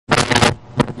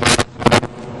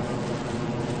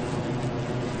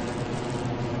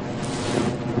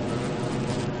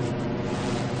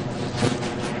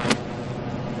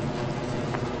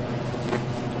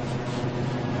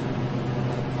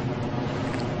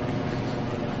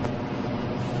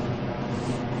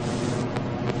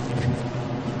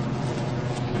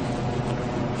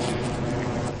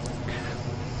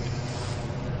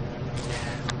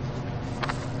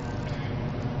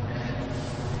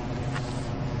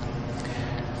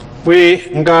We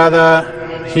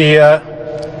gather here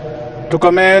to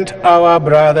commend our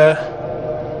brother,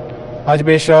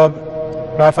 Archbishop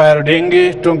Raphael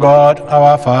Ndingi, to God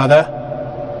our Father,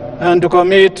 and to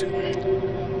commit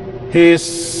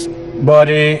his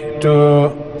body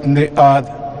to the earth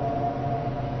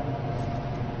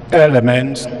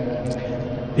elements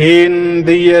in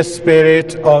the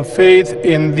spirit of faith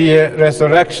in the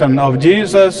resurrection of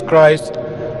Jesus Christ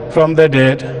from the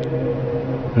dead.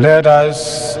 Let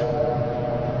us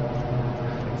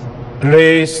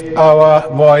raise our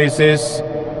voices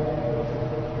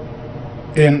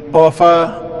in offer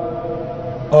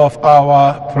of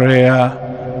our prayer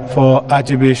for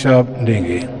Archbishop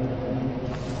Ndingi.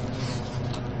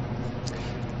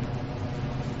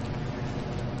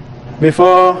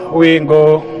 Before we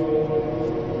go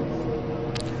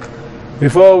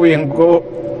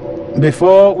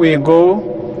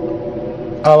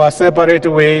our separate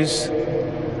ways,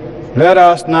 let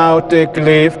us now take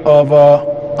leave of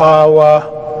our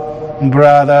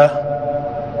brother,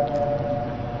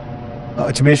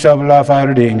 Archbishop Raphael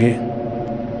Ndingi.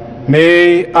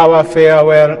 May our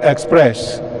farewell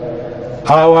express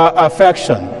our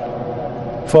affection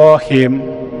for him.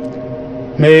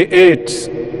 May it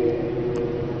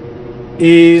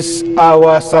ease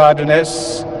our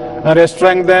sadness and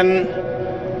strengthen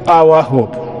our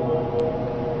hope.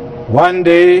 One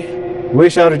day we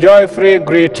shall joyfully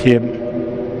greet him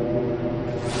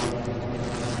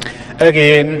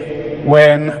again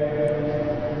when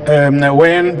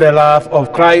the love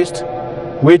of Christ,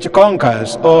 which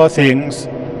conquers all things,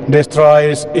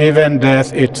 destroys even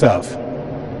death itself.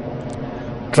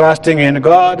 Trusting in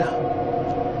God,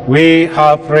 we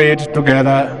have prayed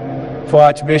together for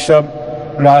Archbishop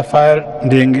Raphael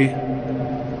Ndingi,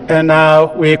 and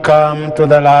now we come to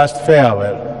the last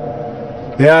farewell.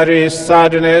 There is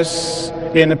sadness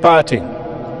in parting,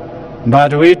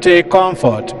 but we take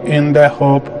comfort in the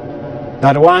hope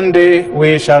that one day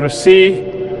we shall see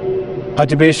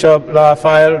Archbishop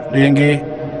Raphael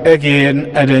Ndingi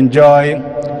again and enjoy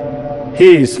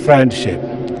his friendship.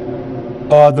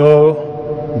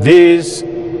 Although this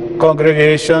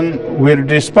congregation will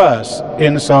disperse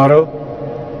in sorrow,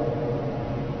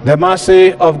 the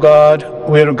mercy of God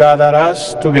will gather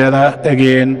us together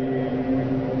again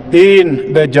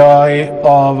in the joy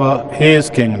of his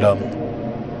kingdom.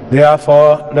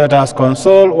 Therefore, let us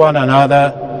console one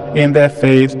another in the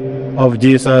faith of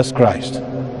Jesus Christ.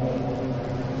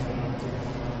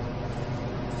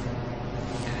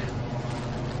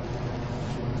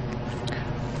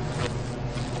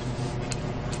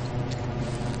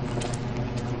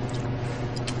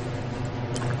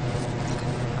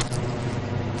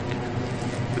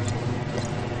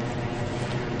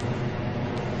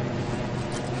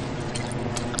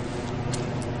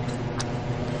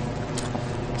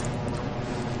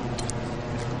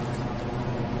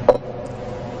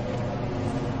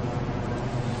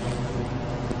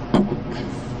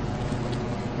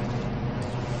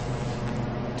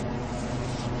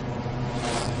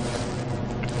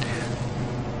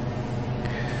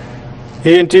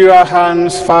 Into your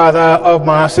hands, Father of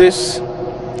mercies,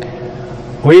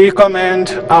 we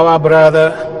commend our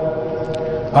brother,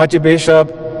 Archbishop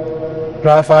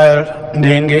Raphael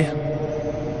Ndingi,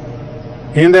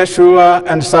 in the sure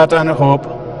and certain hope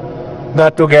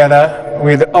that together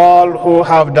with all who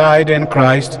have died in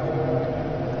Christ,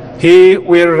 he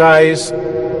will rise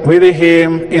with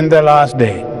him in the last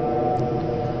day.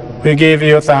 We give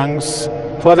you thanks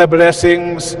for the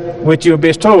blessings which you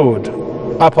bestowed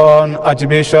upon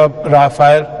Archbishop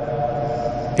Raphael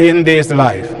in this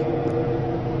life.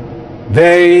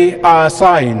 They are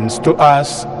signs to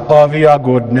us of your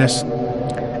goodness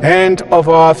and of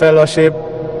our fellowship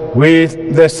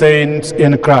with the saints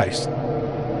in Christ.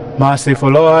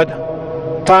 Merciful Lord,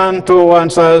 turn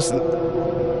towards us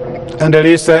and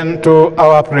listen to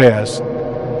our prayers.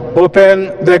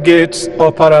 Open the gates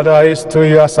of paradise to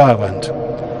your servant,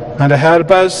 and help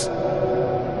us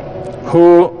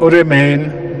who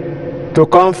remain to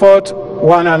comfort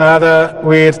one another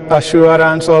with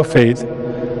assurance of faith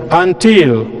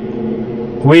until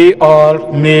we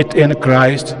all meet in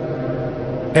Christ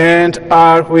and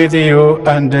are with you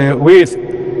and with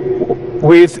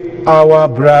our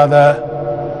brother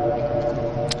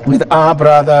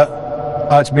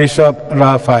Archbishop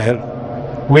Raphael.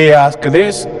 We ask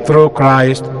this through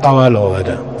Christ our Lord.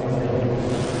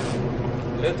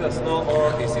 Let us now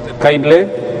all be seated Kindly.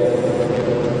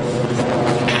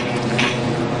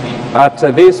 At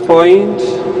this point,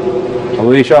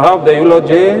 we shall have the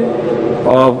eulogy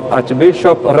of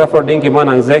Archbishop Raphael Ndingi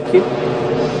Mwana Nzeki,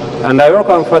 and I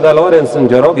welcome Father Lawrence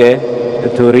Njoroge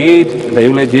to read the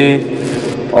eulogy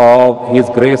of His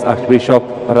Grace Archbishop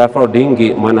Reverend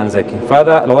Ndingi Mwana Nzeki.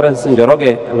 Father Lawrence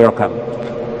Njoroge, welcome.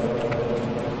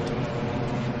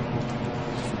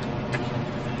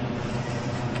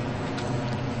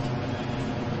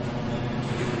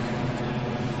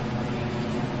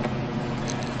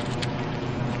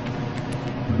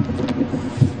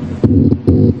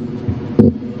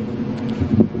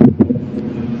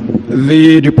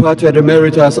 The departed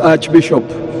Emeritus Archbishop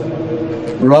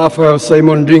Raphael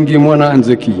Simon Ndingi Mwana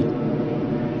Nzeki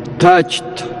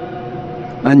touched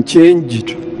and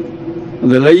changed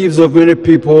the lives of many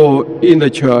people in the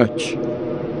church,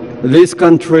 this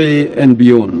country and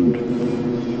beyond.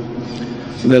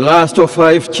 The last of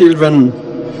 5 children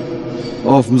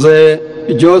of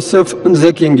Mzee Joseph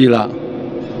Nzeki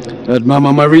and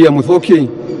Mama Maria Muthoki,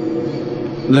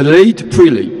 the late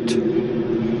prelate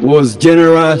was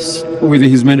generous with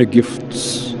his many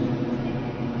gifts.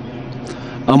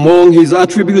 Among his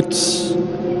attributes,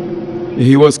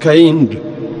 he was kind,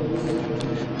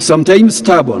 sometimes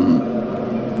stubborn,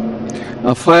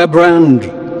 a firebrand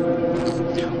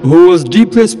who was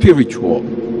deeply spiritual.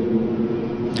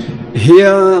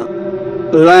 Here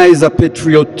lies a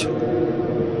patriot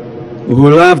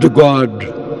who loved God,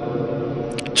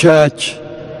 church,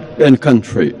 and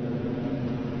country.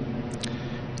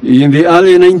 In the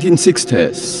early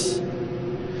 1960s,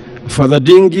 Father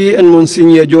Ndingi and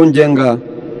Monsignor John Jenga,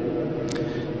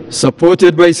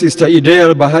 supported by Sister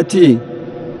Idel Bahati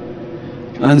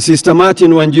and Sister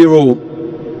Martin Wanjiru,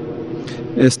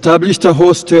 established a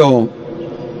hostel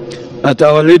at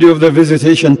Our Lady of the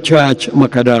Visitation Church,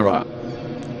 Makadara,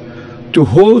 to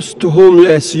host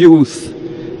homeless youth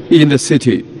in the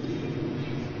city.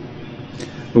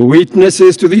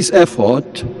 Witnesses to this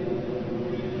effort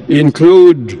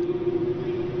include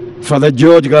Father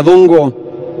George Gadongo,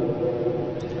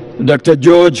 Dr.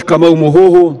 George Kamau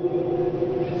Muhoho,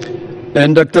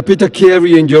 and Dr. Peter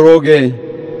Carey and Njoroge,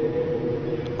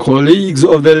 colleagues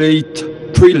of the late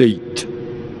prelate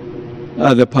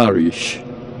at the parish.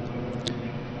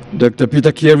 Dr.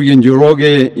 Peter Carey and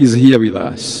Njoroge is here with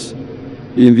us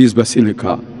in this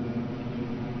basilica.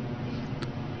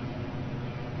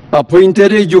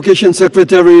 Appointed Education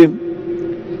Secretary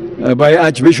by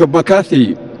Archbishop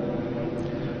McCarthy,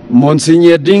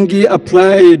 Monsignor Ndingi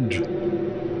applied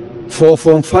for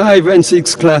Form 5 and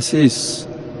 6 classes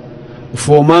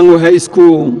for Mangu High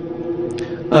School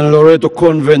and Loreto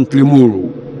Convent, Limuru.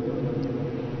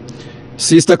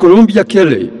 Sister Columbia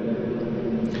Kelly,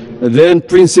 then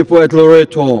principal at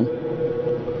Loreto,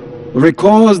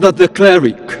 recalls that the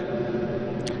cleric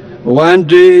one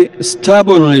day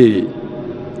stubbornly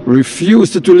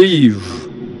refused to leave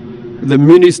the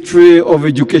Ministry of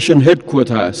Education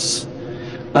headquarters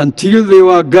until they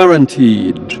were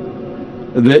guaranteed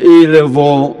the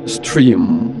A-level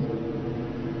stream.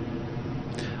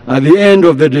 At the end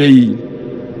of the day,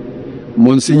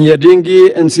 Monsignor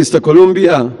Ndingi and Sister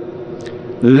Columbia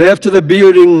left the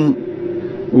building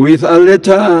with a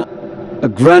letter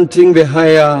granting the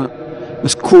higher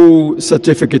school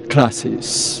certificate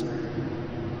classes.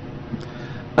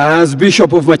 As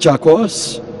Bishop of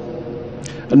Machakos,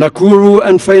 Nakuru,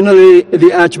 and finally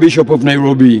the Archbishop of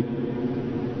Nairobi,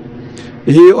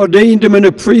 he ordained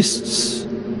many priests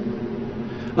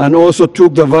and also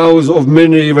took the vows of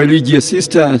many religious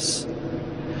sisters.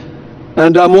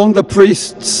 And among the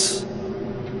priests,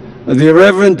 the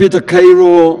Reverend Peter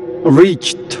Cairo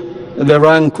reached the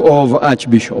rank of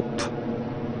Archbishop.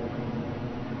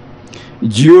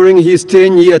 During his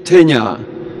 10-year tenure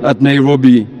at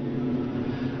Nairobi,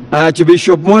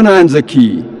 Archbishop Mwana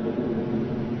Nzeki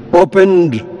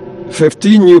opened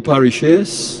 15 new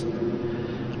parishes,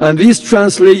 and this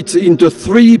translates into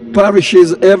 3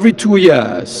 parishes every 2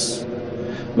 years,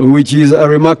 which is a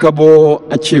remarkable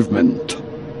achievement.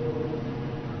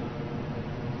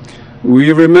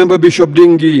 We remember Bishop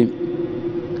Ndingi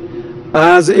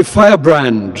as a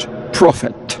firebrand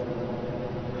prophet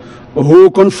who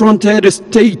confronted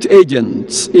state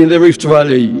agents in the Rift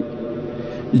Valley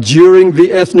during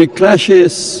the ethnic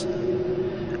clashes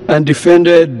and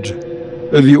defended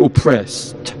the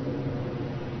oppressed.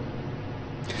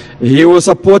 He was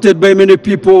supported by many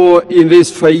people in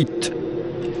this fight,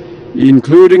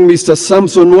 including Mr.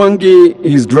 Samson Wangi,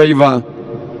 his driver,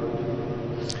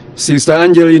 Sister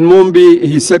Angeline Mombi,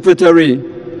 his secretary,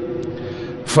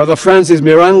 Father Francis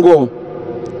Mirango,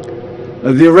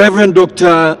 the Reverend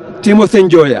Dr. Timothy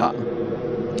Njoya,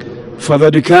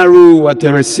 Father Dikaru wa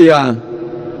Teresia,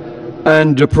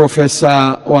 and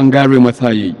Professor Wangari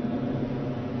Maathai.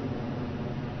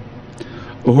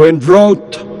 When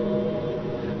drought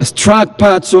struck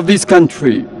parts of this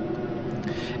country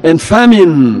and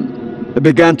famine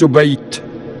began to bite,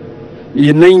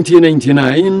 In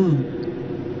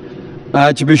 1999,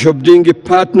 Archbishop Ndingi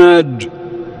partnered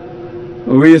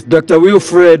with Dr.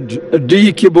 Wilfred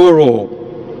D. Kiboro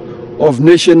of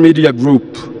Nation Media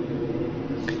Group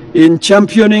in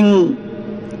championing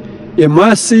a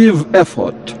massive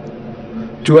effort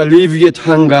to alleviate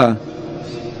hunger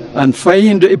and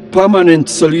find a permanent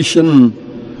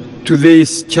solution to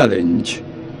this challenge.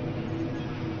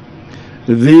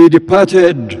 The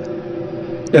departed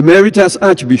Emeritus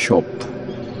Archbishop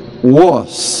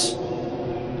was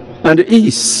and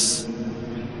is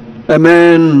a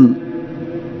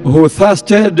man who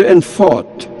thirsted and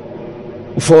fought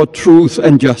for truth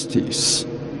and justice.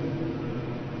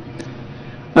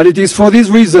 And it is for this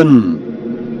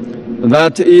reason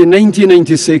that in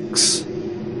 1996,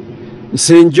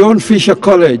 St. John Fisher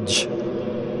College,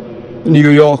 New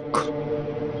York,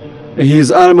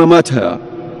 his alma mater,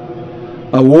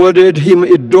 awarded him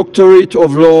a doctorate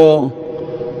of law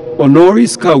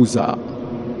honoris causa.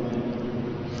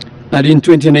 And in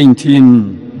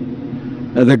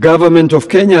 2019, the government of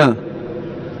Kenya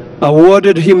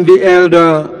awarded him the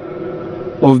Elder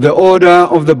of the Order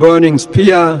of the Burning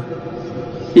Spear,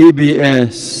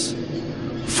 EBS,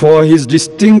 for his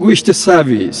distinguished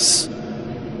service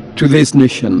to this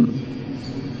nation.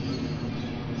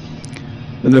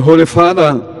 And the Holy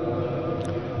Father,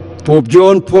 Pope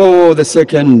John Paul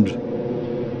II,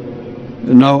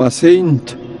 now a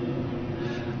saint,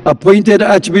 appointed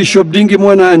Archbishop Ndingi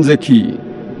Mwana Nzeki,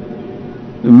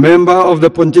 member of the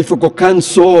Pontifical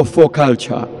Council for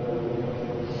Culture,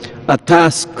 a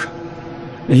task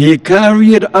he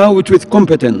carried out with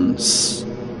competence,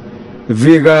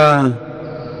 vigor,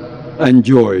 and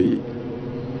joy.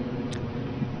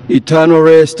 Eternal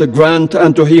rest grant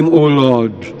unto him, O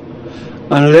Lord,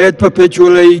 and let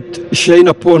perpetual light shine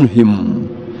upon him.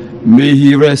 May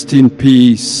he rest in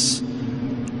peace.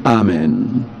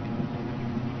 Amen.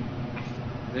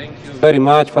 Thank you very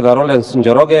much, Father Lawrence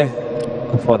Njoroge,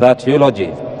 for that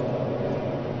eulogy.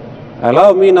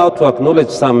 Allow me now to acknowledge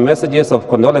some messages of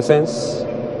condolences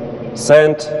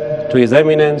sent to His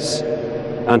Eminence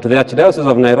and to the Archdiocese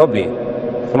of Nairobi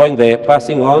following the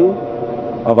passing on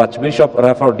of Archbishop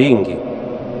Raphael Ndingi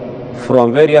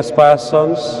from various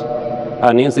persons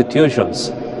and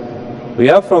institutions. We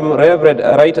have from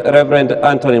Right Reverend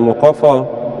Anthony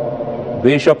Mukofo,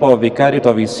 Bishop of Vicariate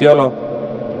of Isiolo,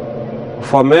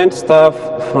 Foment staff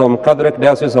from Catholic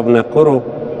Diocese of Nakuru,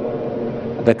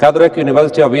 the Catholic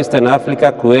University of Eastern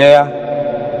Africa,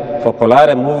 Kuea,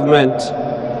 Focolare Movement,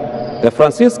 the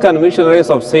Franciscan Missionaries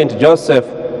of St. Joseph,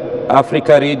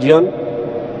 Africa Region,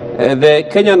 the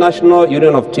Kenya National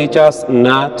Union of Teachers,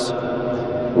 NAT,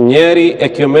 Nyeri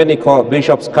Ecumenical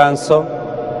Bishops' Council,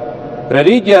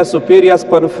 Religious Superiors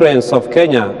Conference of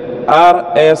Kenya,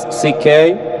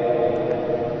 RSCK,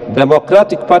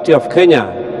 Democratic Party of Kenya,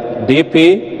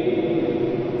 DP,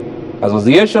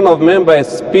 Association of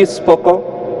Members, Peace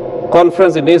Poco,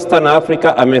 Conference in Eastern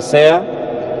Africa, AMESEA,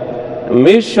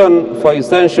 Mission for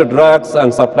Essential Drugs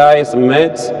and Supplies,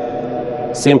 MEDS,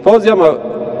 Symposium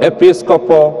of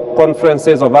Episcopal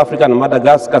Conferences of Africa and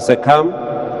Madagascar, SECAM,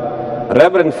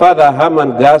 Reverend Father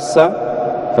Herman Gassa,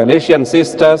 Felician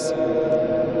Sisters,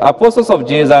 Apostles of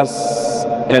Jesus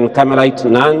and Carmelite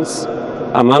nuns,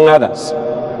 among others.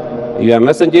 Your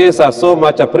messages are so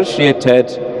much appreciated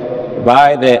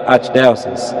by the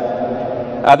Archdiocese.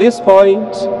 At this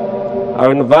point, I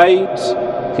invite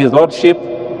His Lordship,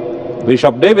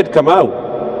 Bishop David Kamau,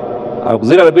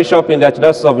 Auxiliary Bishop in the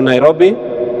Archdiocese of Nairobi,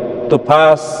 to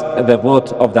pass the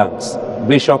vote of thanks.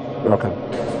 Bishop, welcome.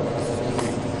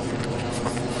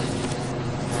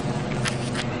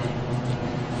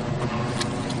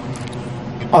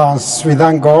 As we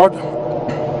thank God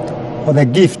for the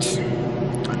gift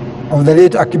of the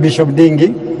late Archbishop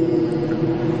Ndingi,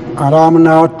 allow me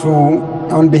now to,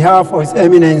 on behalf of His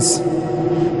Eminence,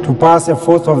 to pass a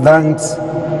vote of thanks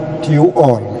to you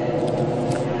all.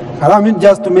 Allow me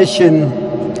just to mention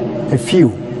a few.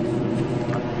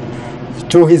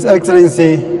 To His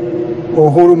Excellency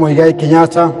Uhuru Muigai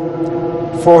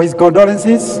Kenyatta for his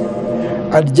condolences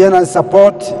and generous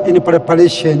support in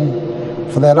preparation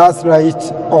for the last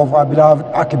rite of our beloved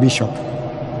Archbishop.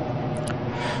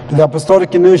 To the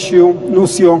Apostolic Nuncio,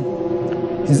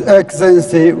 His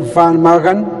Excellency Van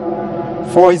Magan,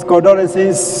 for his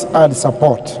condolences and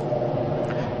support.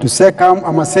 To SECAM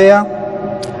AMESEA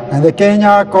and the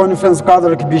Kenya Conference of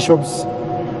Catholic Bishops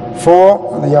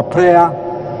for their prayer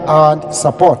and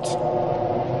support.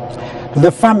 To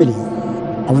the family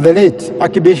of the late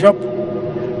Archbishop,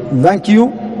 thank you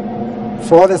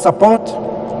for the support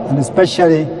and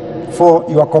especially for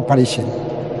your cooperation.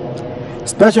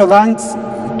 Special thanks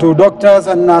to doctors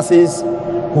and nurses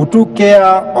who took care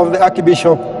of the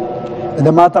Archbishop at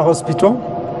the Mater Hospital,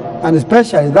 and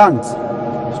especially thanks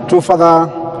to Father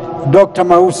Dr.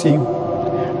 Mausi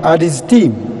and his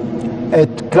team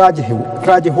at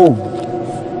Clergy Home.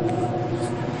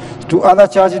 To other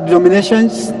church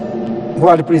denominations who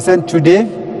are represented today,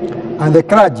 and the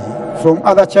clergy from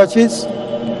other churches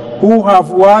who have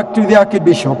worked with the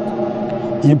Archbishop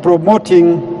in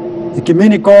promoting the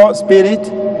ecumenical spirit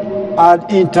and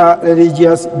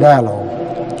interreligious dialogue.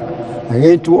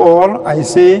 Again, to all, I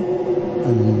say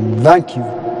thank you.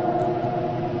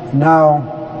 Now,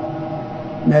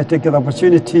 may I take the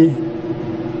opportunity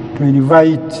to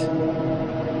invite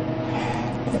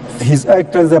His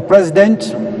Excellency the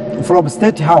President from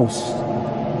State House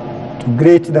to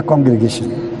greet the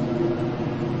congregation.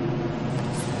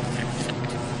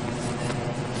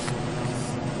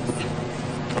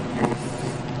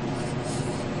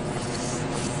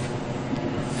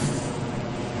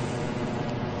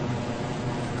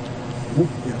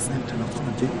 We have sent an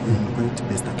apology. We invite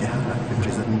Mr. Kehara,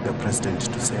 representing the President,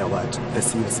 to say a word. The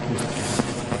CS, Mr. Kehara.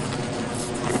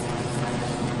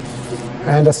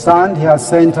 I understand he has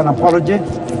sent an apology.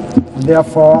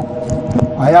 Therefore,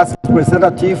 I ask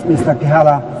Representative Mr.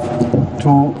 Kehara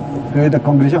to greet the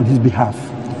congregation on his behalf.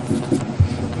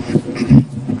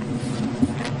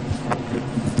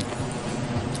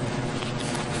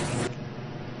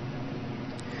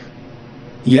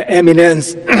 Your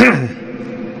Eminence,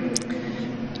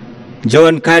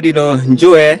 John Cardinal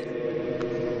Njue,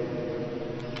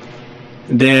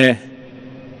 the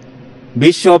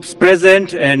bishops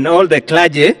present and all the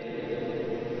clergy,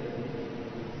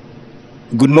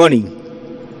 good morning.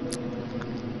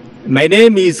 My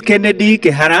name is Kennedy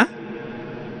Kehara.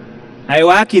 I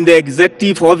work in the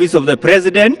Executive Office of the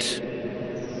President,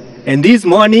 and this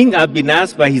morning I've been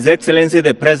asked by His Excellency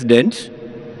the President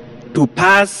to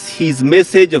pass his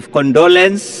message of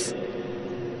condolence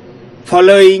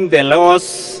following the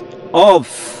loss of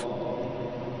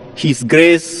His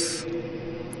Grace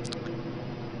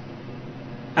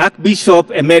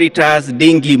Archbishop Emeritus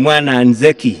Ndingi Mwana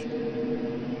Nzeki.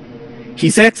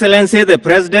 His Excellency the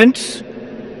President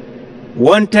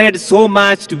wanted so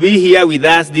much to be here with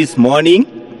us this morning.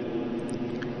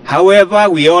 However,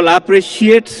 we all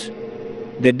appreciate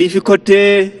the difficult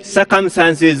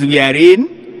circumstances we are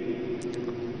in,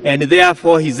 and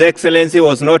therefore His Excellency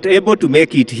was not able to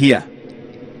make it here.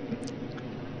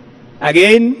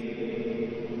 Again,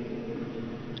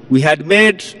 we had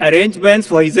made arrangements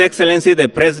for His Excellency the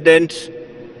President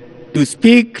to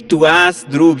speak to us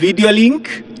through video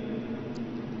link,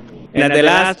 and at the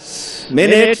last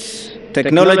minute,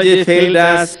 technology failed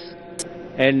us,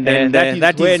 and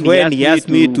that is when he asked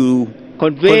me to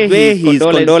convey his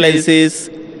condolences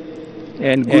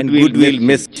and goodwill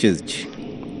message.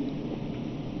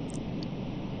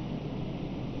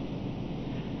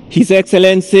 His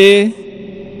Excellency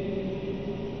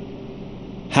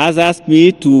has asked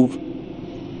me to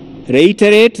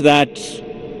reiterate that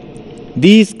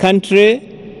this country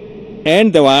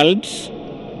and the world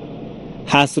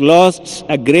has lost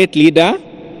a great leader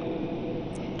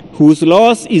whose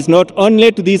loss is not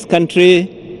only to this country,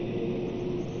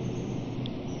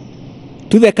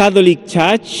 to the Catholic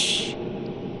Church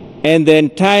and the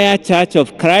entire Church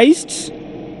of Christ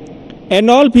and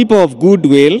all people of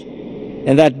goodwill,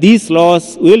 and that this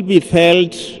loss will be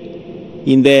felt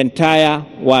in the entire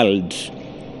world.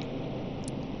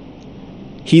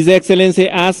 His Excellency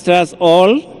asked us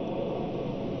all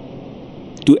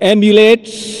to emulate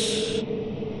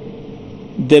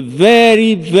the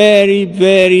very, very,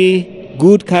 very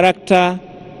good character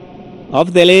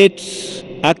of the late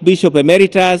Archbishop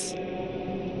Emeritus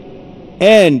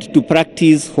and to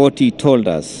practice what he told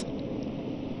us.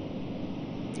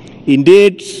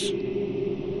 Indeed,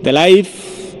 the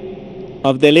life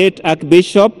of the late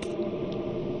Archbishop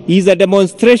is a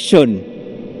demonstration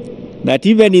that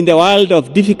even in the world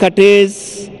of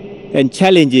difficulties and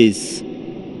challenges,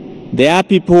 there are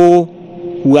people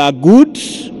who are good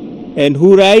and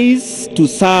who rise to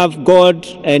serve God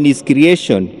and His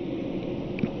creation.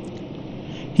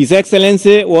 His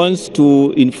Excellency wants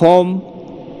to inform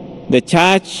the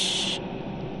Church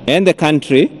and the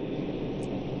country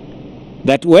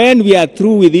that when we are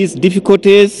through with these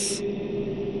difficulties,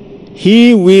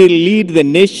 He will lead the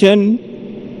nation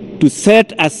to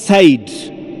set aside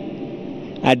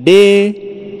a day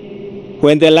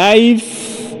when the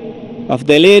life of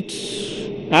the late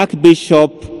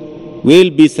Archbishop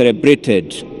will be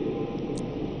celebrated.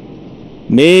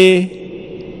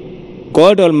 May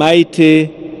God Almighty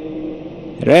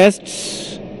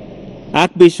rest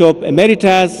Archbishop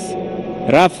Emeritus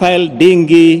Raphael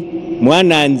Ndingi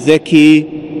Mwana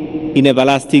Nzeki in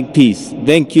everlasting peace.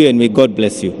 Thank you, and may God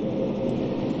bless you.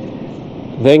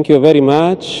 Thank you very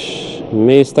much,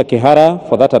 Mr. Kihara,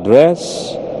 for that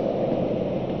address.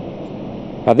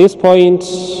 At this point,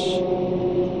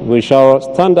 we shall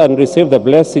stand and receive the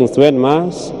blessings to end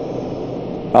Mass,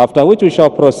 after which we shall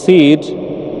proceed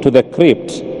to the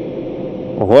crypt,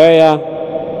 where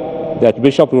the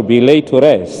Archbishop will be laid to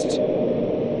rest.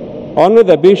 Only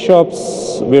the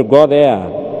bishops will go there.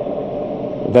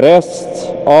 The rest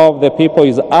of the people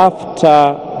is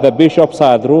after the bishops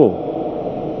are through.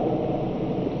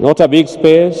 Not a big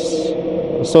space,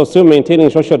 so still maintaining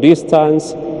social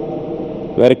distance.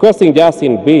 We are requesting just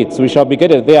in bits. We shall be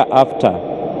getting there after.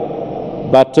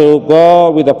 But to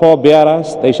go with the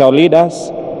pallbearers, they shall lead us,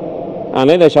 and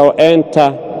then they shall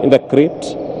enter in the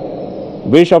crypt.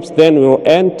 Bishops then will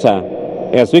enter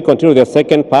as we continue the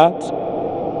second part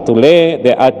to lay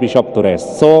the Archbishop to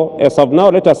rest. So as of now,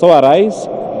 let us all arise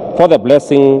for the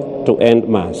blessing to end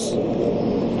Mass.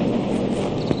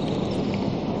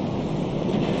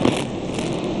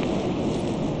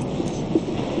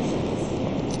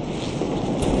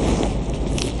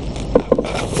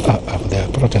 The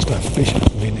Protestant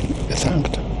bishop meaning the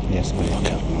sanctum. Yes, please.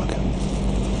 Okay.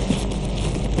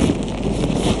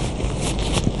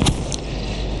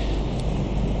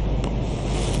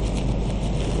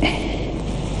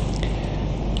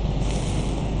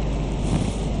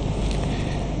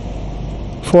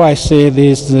 Before I say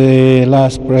this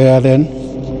last prayer then,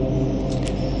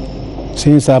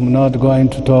 since I'm not going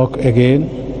to talk again,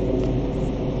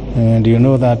 and you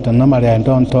know that normally I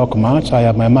don't talk much, I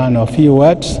am a man of few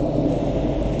words,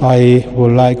 I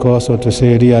would like also to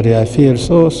say really I feel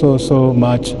so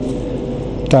much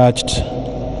touched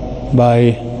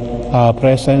by our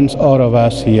presence, all of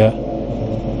us here.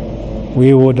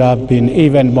 We would have been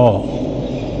even more,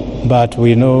 but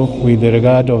we know with the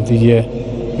regard of the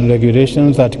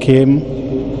regulations that came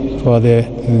for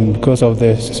because of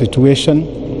the situation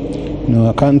in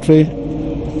our country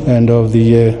and of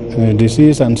the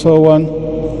disease and so on,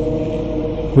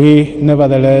 we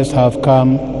nevertheless have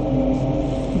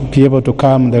be able to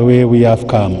come the way we have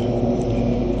come.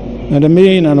 And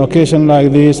me, in an occasion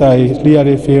like this, I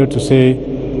really feel to say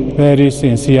very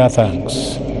sincere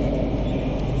thanks.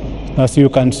 As you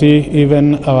can see,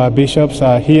 even our bishops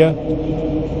are here.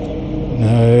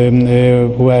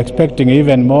 We were expecting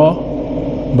even more,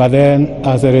 but then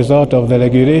as a result of the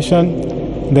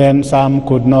regulation, then some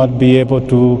could not be able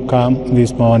to come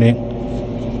this morning.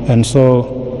 And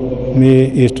so, me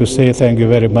is to say thank you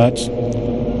very much.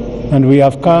 And we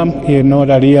have come in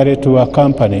order really to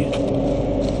accompany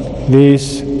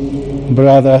this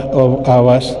brother of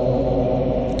ours.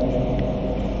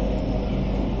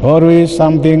 Always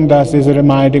something that is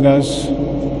reminding us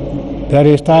there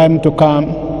is time to come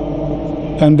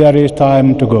and there is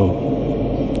time to go.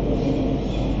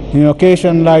 In an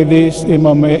occasion like this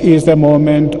is the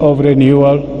moment of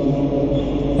renewal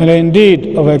and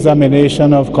indeed of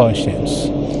examination of conscience,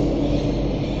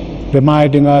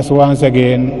 reminding us once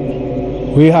again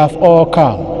we have all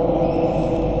come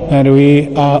and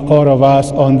we are all of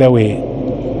us on the way.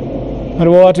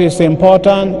 And what is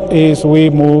important is we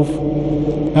move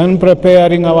and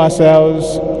preparing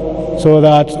ourselves so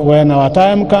that when our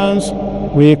time comes,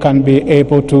 we can be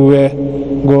able to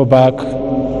go back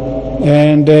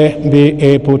and be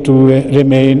able to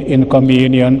remain in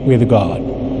communion with God.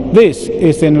 This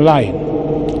is in line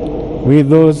with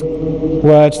those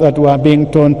words that were being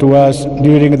taught to us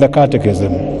during the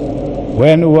catechism,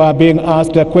 when we were being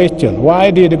asked the question,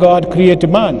 why did God create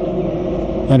man?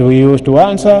 And we used to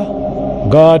answer,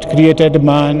 God created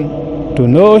man to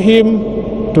know him,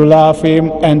 to love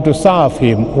him, and to serve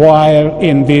him while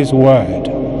in this world.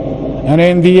 And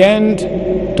in the end,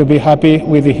 to be happy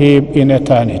with him in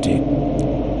eternity.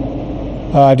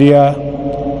 Our dear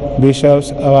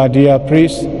bishops, our dear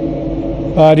priests,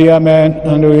 our dear men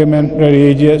and women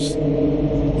religious,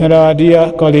 and our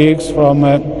dear colleagues from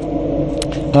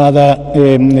other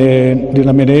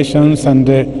denominations and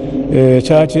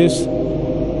churches,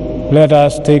 let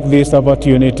us take this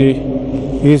opportunity.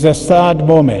 It is a sad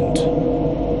moment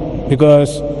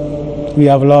because we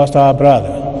have lost our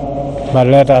brother. But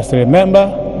let us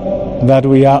remember that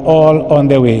we are all on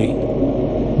the way.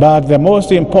 But the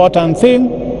most important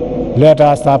thing, let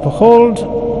us uphold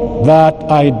that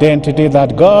identity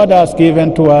that God has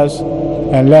given to us,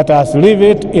 and let us live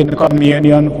it in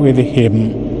communion with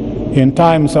him, in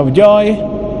times of joy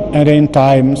and in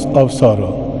times of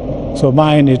sorrow. So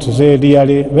mine is to say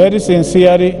dearly, very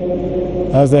sincerely,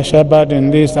 as the shepherd in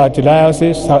this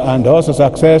archdiocese and also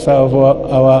successor of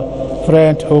our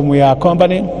friend whom we are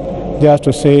accompanying, just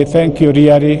to say thank you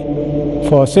really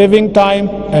for saving time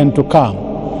and to come.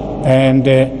 and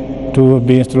to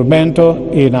be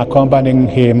instrumental in accompanying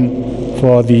him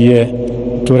for the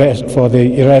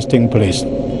resting place.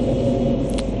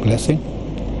 Blessing.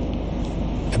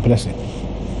 A blessing.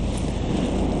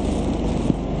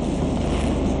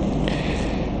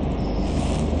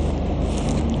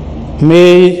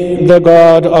 May the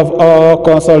God of all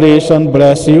consolation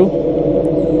bless you.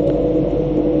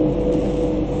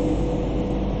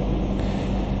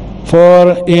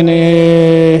 For in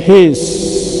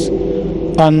his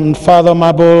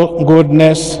unfathomable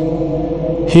goodness,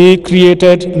 he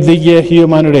created the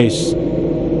human race.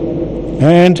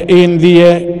 And in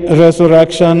the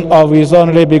resurrection of his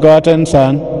only begotten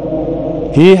Son,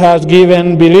 he has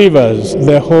given believers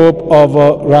the hope of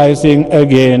rising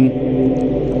again.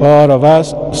 All of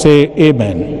us say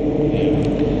amen.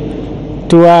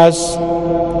 To us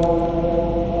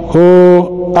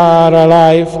who are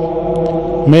alive,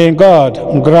 may God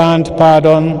grant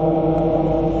pardon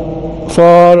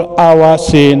for our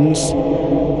sins,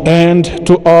 and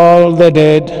to all the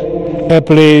dead a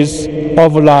place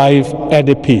of life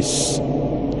and peace.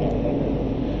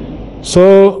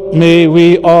 So may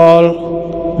we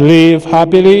all live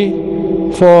happily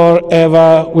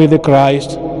forever with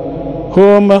Christ,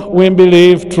 whom we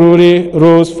believe truly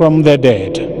rose from the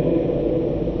dead.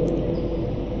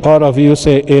 All of you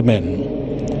say amen.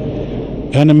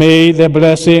 And may the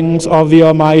blessings of the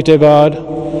Almighty God,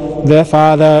 the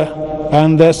Father,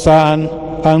 and the Son,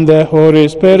 and the Holy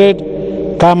Spirit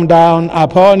come down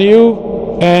upon you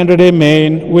and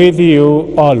remain with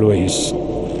you always.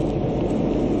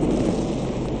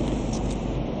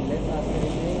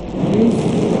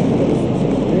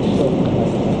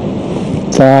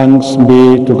 Thanks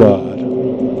be to God.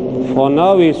 For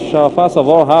now we shall first of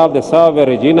all have the Salve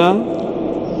Regina.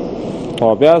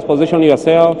 For bears, position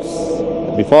yourselves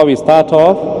before we start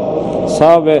off.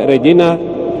 Salve Regina,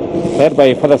 led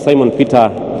by Father Simon Peter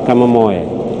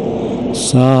Kamamoe.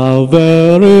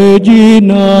 Salve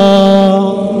Regina,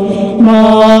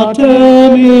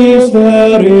 Mater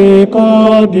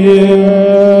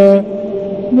misericordiae,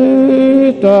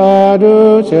 vita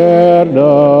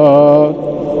dulcedo,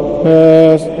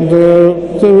 est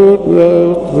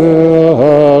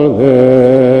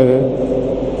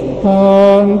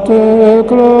ante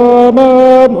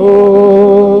clamamus,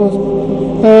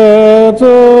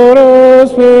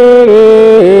 exores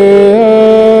Filii,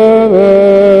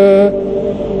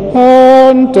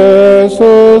 ante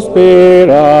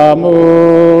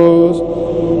suspiramus,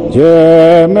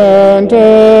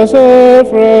 gementes et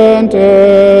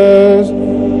frentes,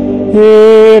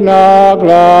 in ac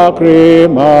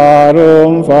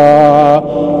lacrimarum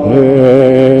vale.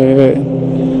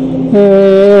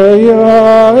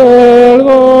 Ea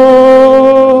ergo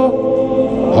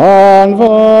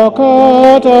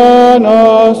advocata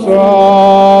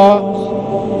nostra,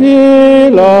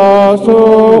 ilas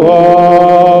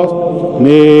tuas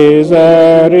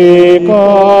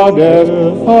misericordes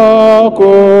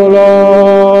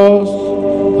oculos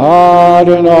ad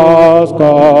nos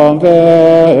converte.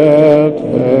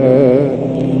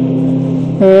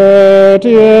 Et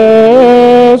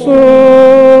Iesus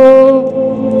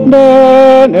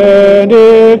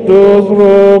benedictus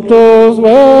fructus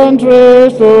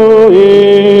ventris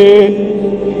tui,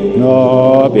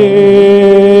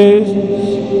 nobis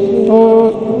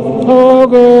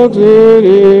hoc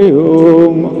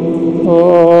exilium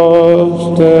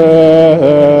ostende.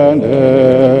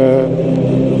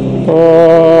 O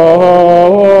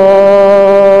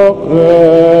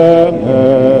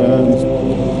clemens,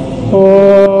 O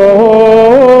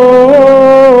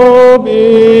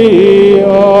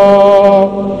via,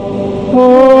 O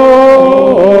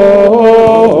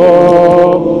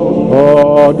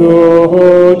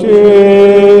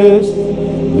ducis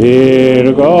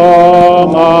Virgo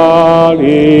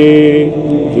Maria.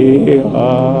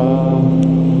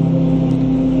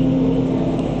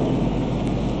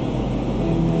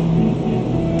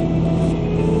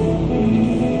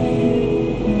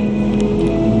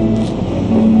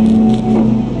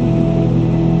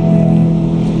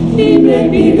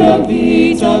 Nimepiga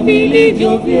vita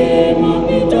vilivyo vyema,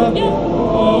 vita vya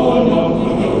ona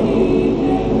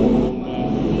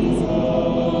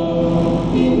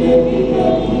nimepiga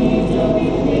vita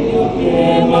vilivyo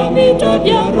vyema, vita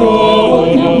vya roho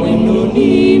na mwendo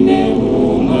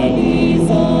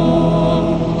nimeumaliza.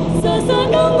 Sasa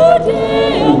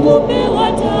nangojea kupewa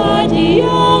taji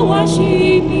ya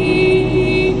washindi.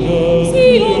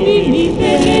 Sio mimi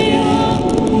peke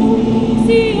yangu,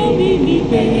 sio mimi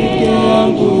peke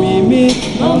yangu, mimi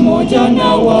pamoja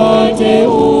na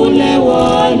wateule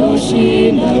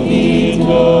waloshinda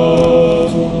vita.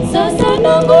 Sasa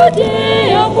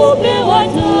nangojea kupewa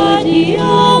taji ya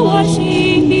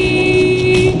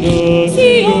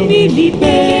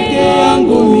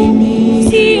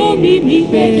mimi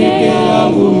peke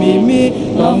yangu mimi,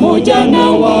 pamoja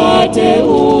na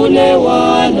wateule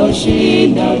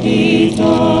waloshinda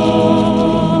vita.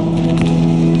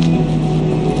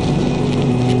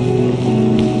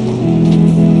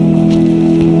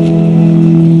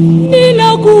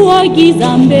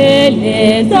 Ninakuagiza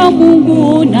mbele za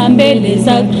Mungu na mbele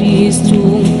za Kristo,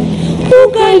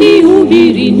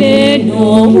 ukalihubiri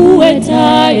neno, uwe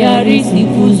tayari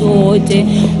siku zote,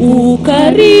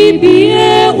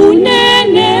 ukaribie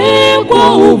unene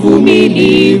kwa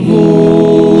uvumilivu.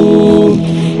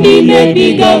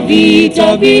 Nimepiga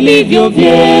vita vilivyo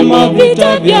vyema,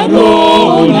 vita vya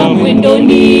roho, na mwendo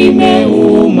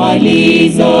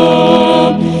nimeumaliza.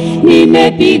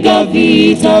 Nimepiga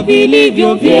vita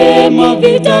vilivyo vyema,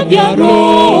 vita vya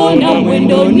roho, na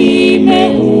mwendo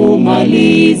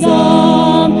nimeumaliza.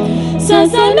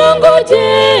 Sasa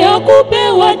nangojea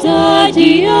kupewa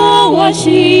taji ya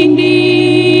washindi.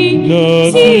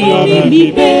 Sio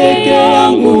mimi peke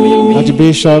yangu.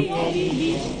 Archbishop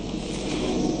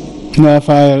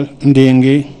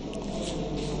Ndingi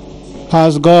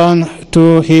has gone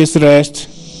to his rest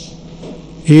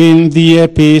in the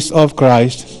peace of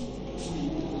Christ.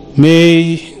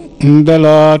 May the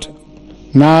Lord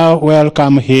now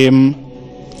welcome him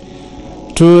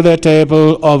to the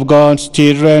table of God's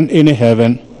children in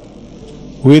heaven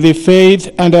with the faith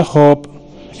and the hope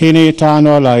in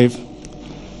eternal life.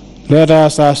 Let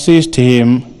us assist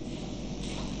him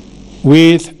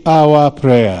with our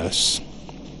prayers.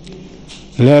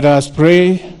 Let us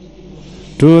pray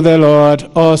to the Lord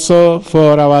also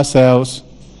for ourselves.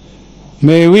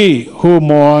 May we who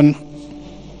mourn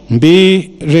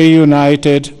be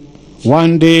reunited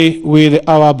one day with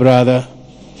our brother.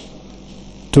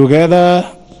 Together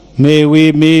may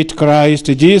we meet Christ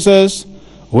Jesus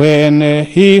when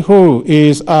he who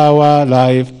is our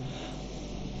life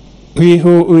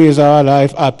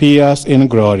appears in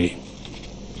glory.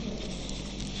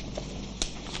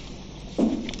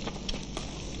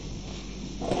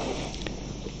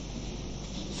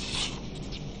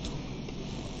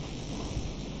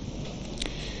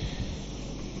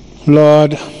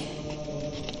 Lord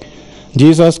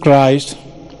Jesus Christ,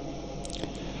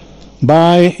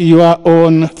 by your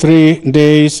own 3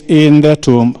 days in the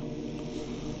tomb,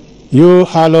 you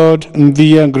hallowed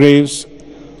the graves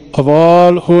of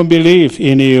all who believe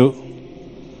in you,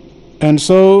 and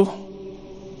so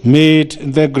made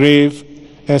the grave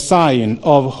a sign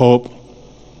of hope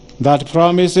that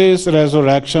promises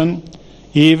resurrection,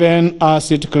 even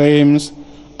as it claims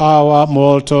our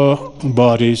mortal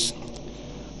bodies.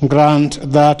 Grant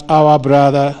that our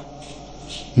brother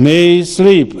may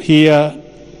sleep here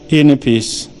in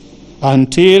peace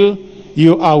until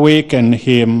you awaken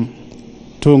him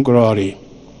to glory.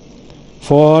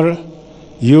 For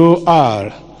you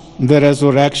are the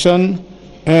resurrection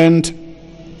and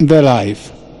the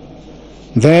life.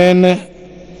 Then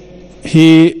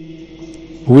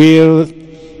he will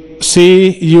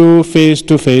see you face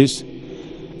to face,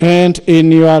 and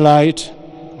in your light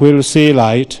will see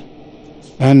light,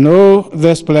 and know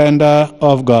the splendor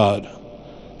of God.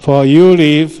 For you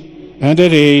live and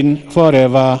reign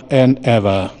forever and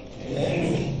ever.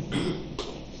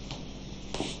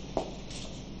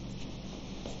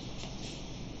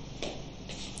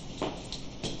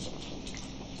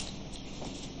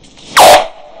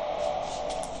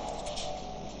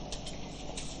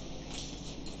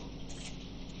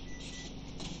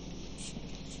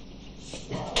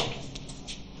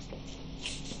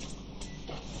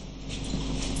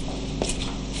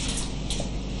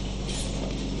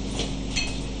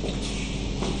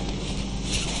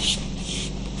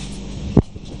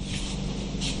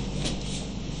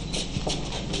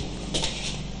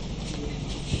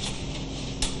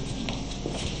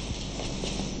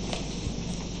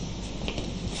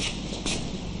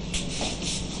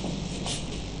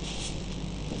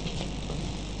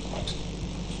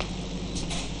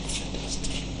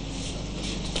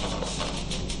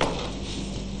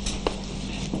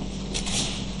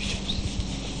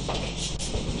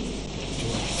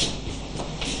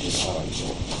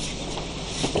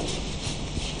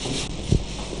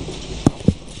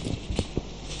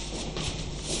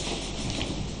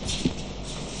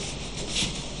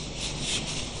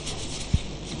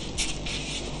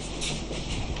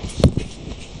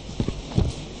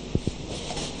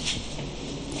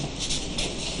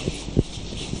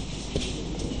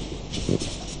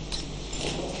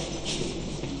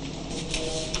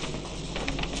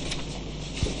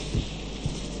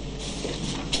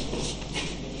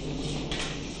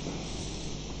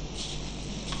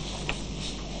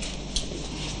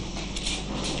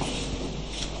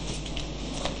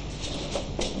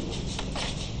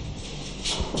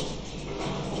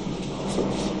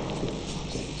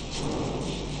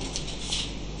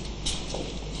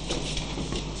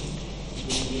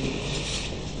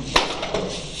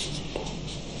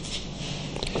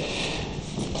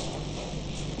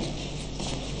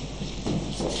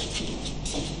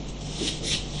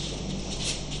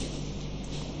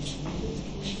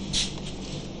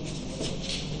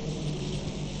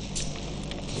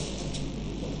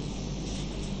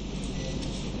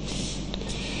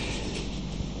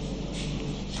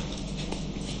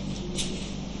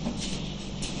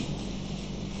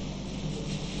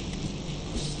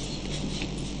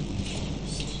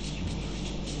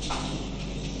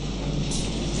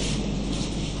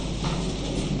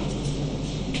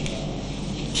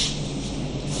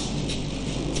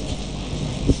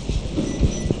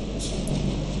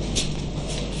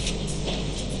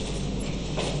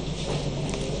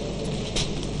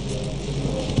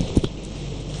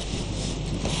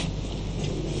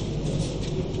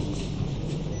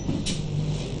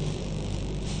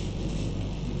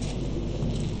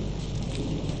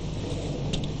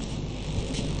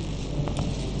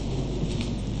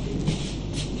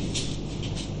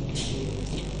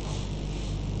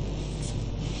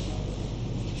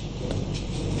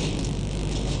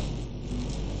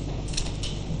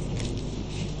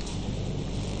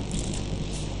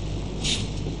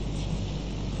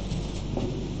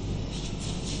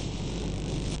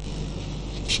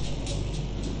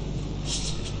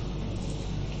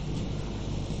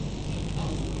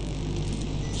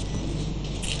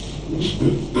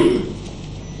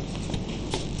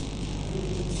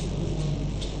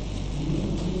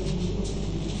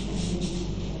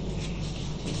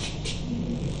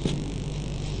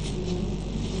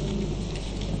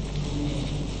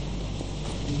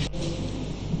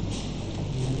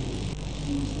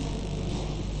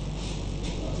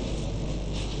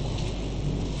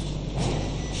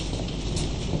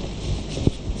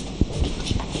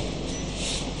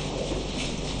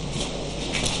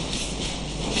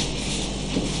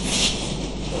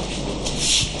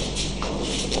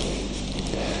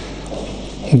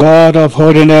 God of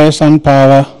holiness and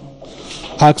power,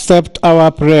 accept our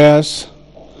prayers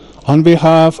on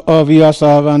behalf of your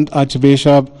servant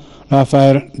Archbishop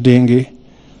Raphael Ndingi.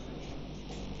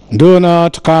 Do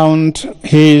not count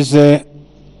his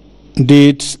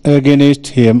deeds against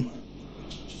him,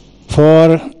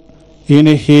 for in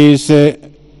his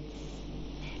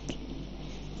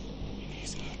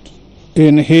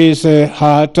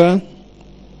heart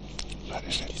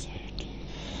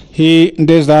he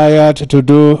desired to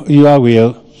do your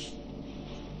will.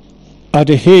 At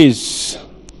his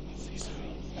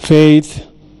faith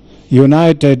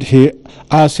united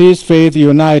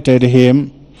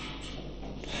him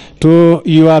to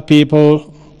your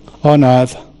people on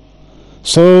earth,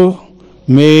 so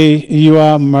may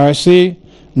your mercy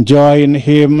join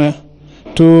him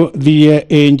to the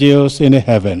angels in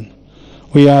heaven.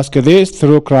 We ask this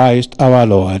through Christ our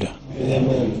Lord.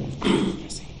 Amen.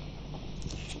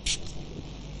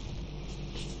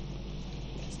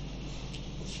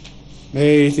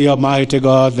 May the Almighty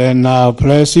God then now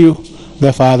bless you,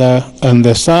 the Father, and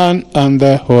the Son, and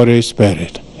the Holy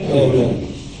Spirit. Amen.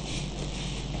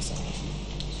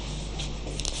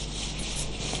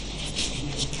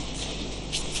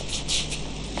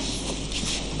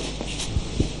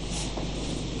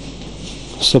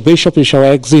 So, Bishop, you shall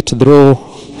exit through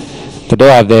the door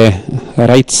at the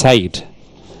right side.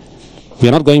 We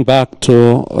are not going back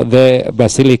to the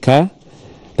Basilica.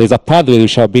 There is a pathway you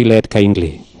shall be led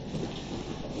kindly.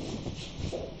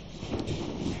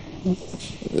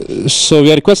 So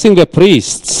we are requesting the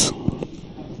priests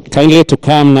kindly to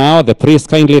come now. The priests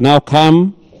kindly now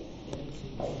come.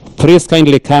 Priests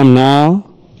kindly come now.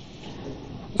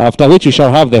 After which we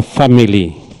shall have the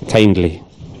family kindly.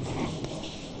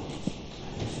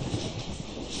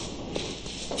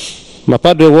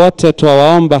 Mapadre wote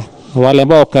tuwaomba wale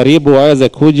ambao karibu waweze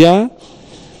kuja.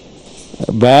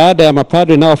 Baada ya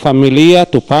mapadre nao familia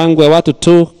tupangwe watu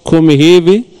tu 10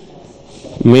 hivi.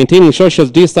 Maintaining social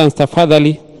distance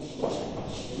tafadhali.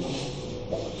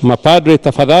 Mapadre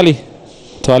tafadhali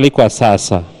tualikwa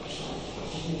sasa.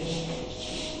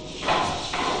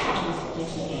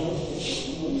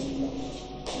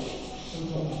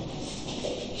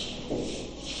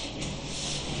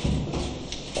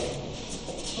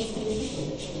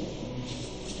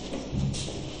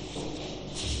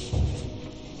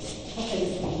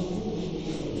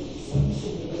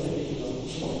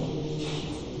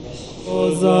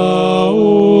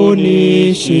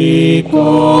 Unishika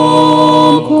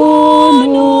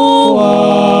mkono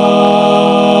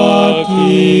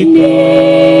wake,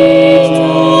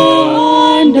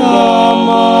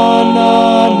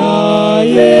 nitaandamana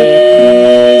naye,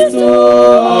 Kristo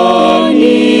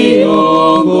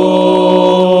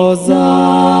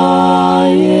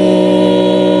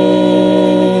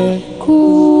aniongozaye.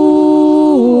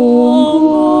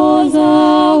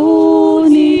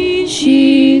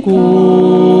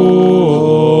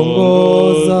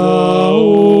 Kuongoza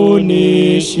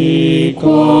unishika,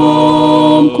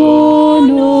 kwa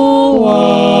mkono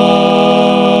wake,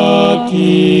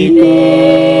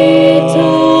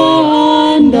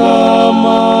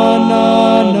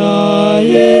 nitaandamana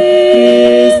naye,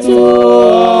 Kristo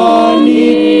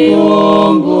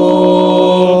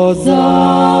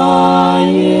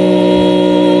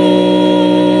aniongozaye.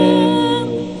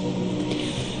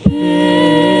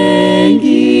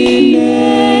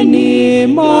 Pengine ni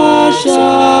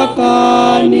mashakani,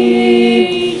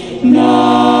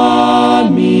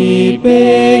 nami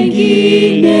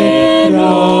pengine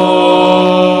rahani,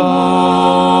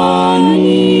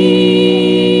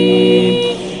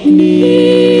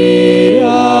 ni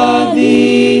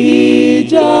radhi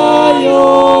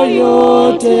ijayo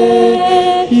yote,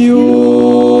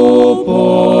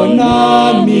 yupo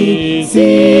nami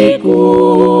siku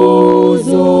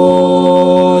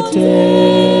zote.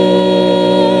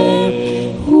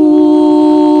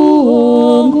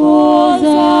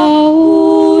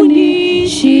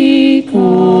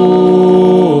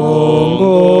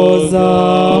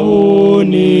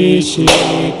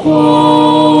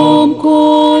 Kwa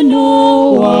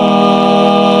mkono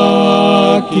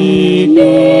wake,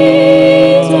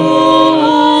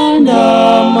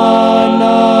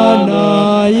 nitaandamana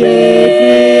naye,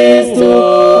 Kristo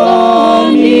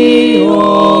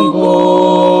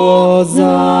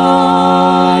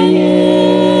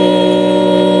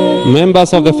aniongozaye.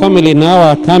 Members of the family now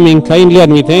are coming kindly,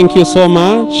 and we thank you so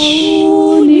much.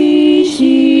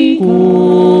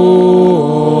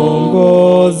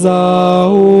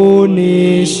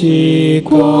 Unishika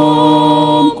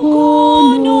kwa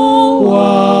mkono wake,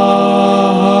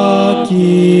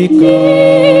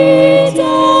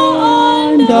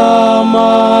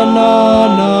 nitaandamana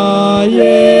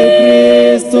naye,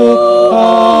 Kristo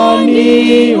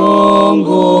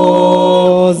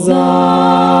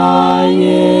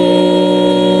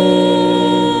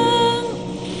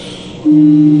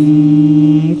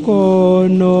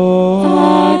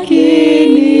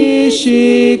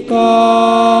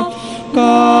kunishika,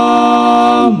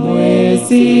 kamwe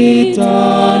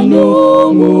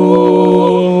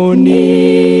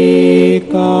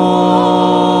sitanung'unika.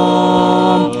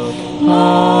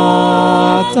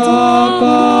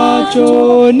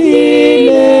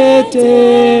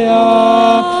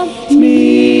 Atakachoniletea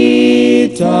ni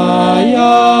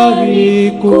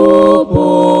tayari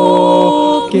kupokea.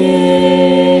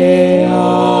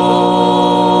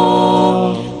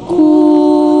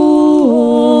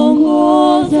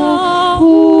 Kuongoza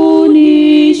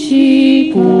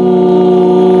unishika,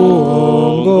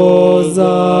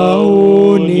 kuongoza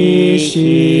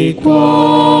unishika,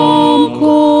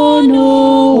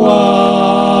 mkono wa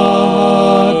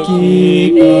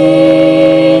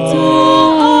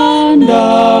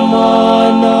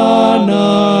nitaandamana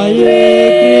naye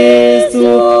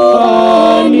Kristo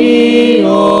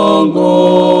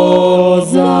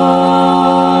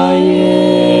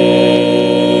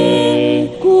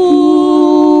aniongozaye.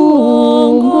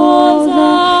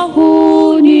 Kuongoza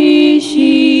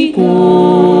unishika,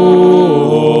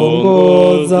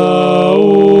 kuongoza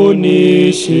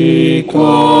unishika,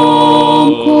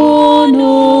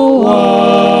 mkono wa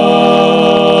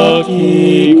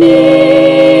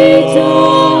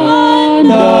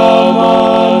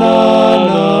nitaandamana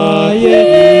naye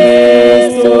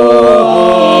Kristo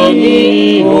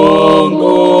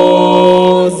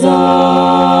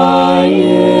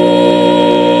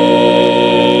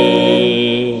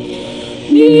aniongozaye.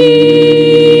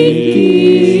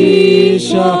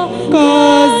 Nikisha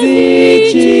kazi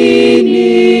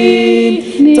chini,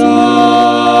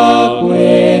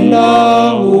 takwenda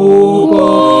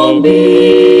huko mbinguni,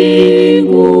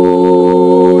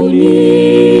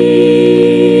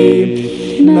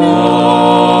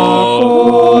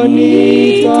 nako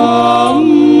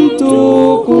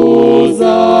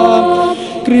nitamtukuza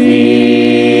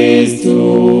Kristo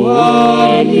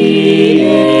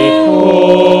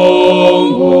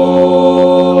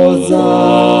aliyeongoza.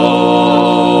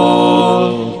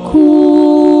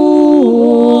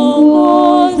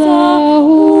 Kuongoza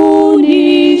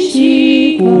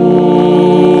unishika,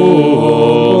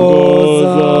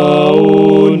 kuongoza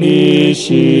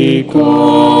unishika,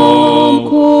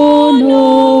 mkono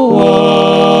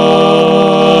wake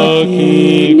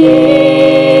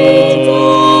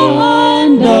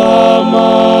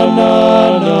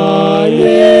nitaandamana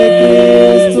naye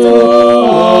Kristo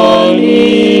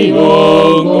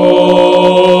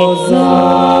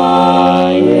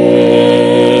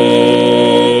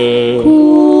aniongozaye.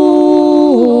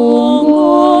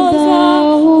 Kuongoza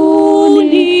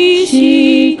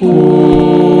unishika,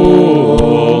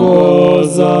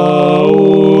 kuongoza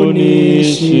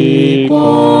unishika,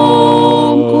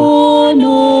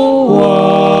 mkono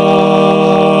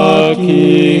wake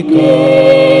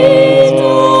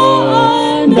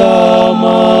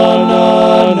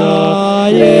nitaandamana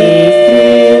naye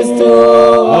Kristo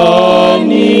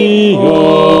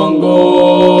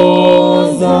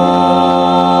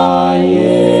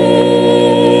aniongozaye.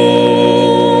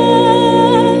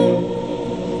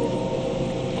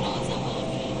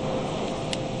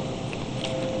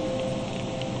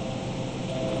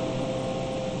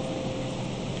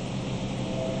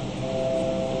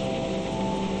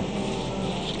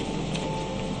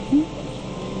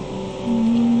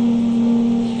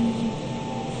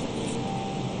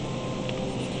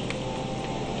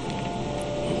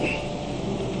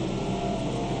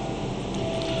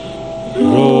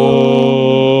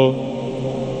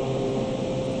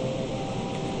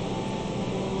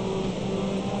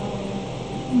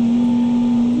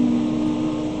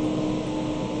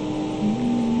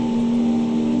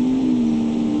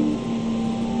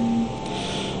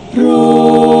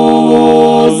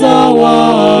 Roho za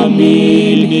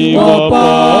waamini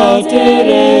wapate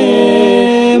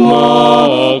rehema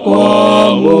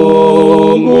kwa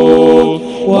Mungu,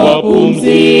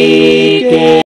 wapumzike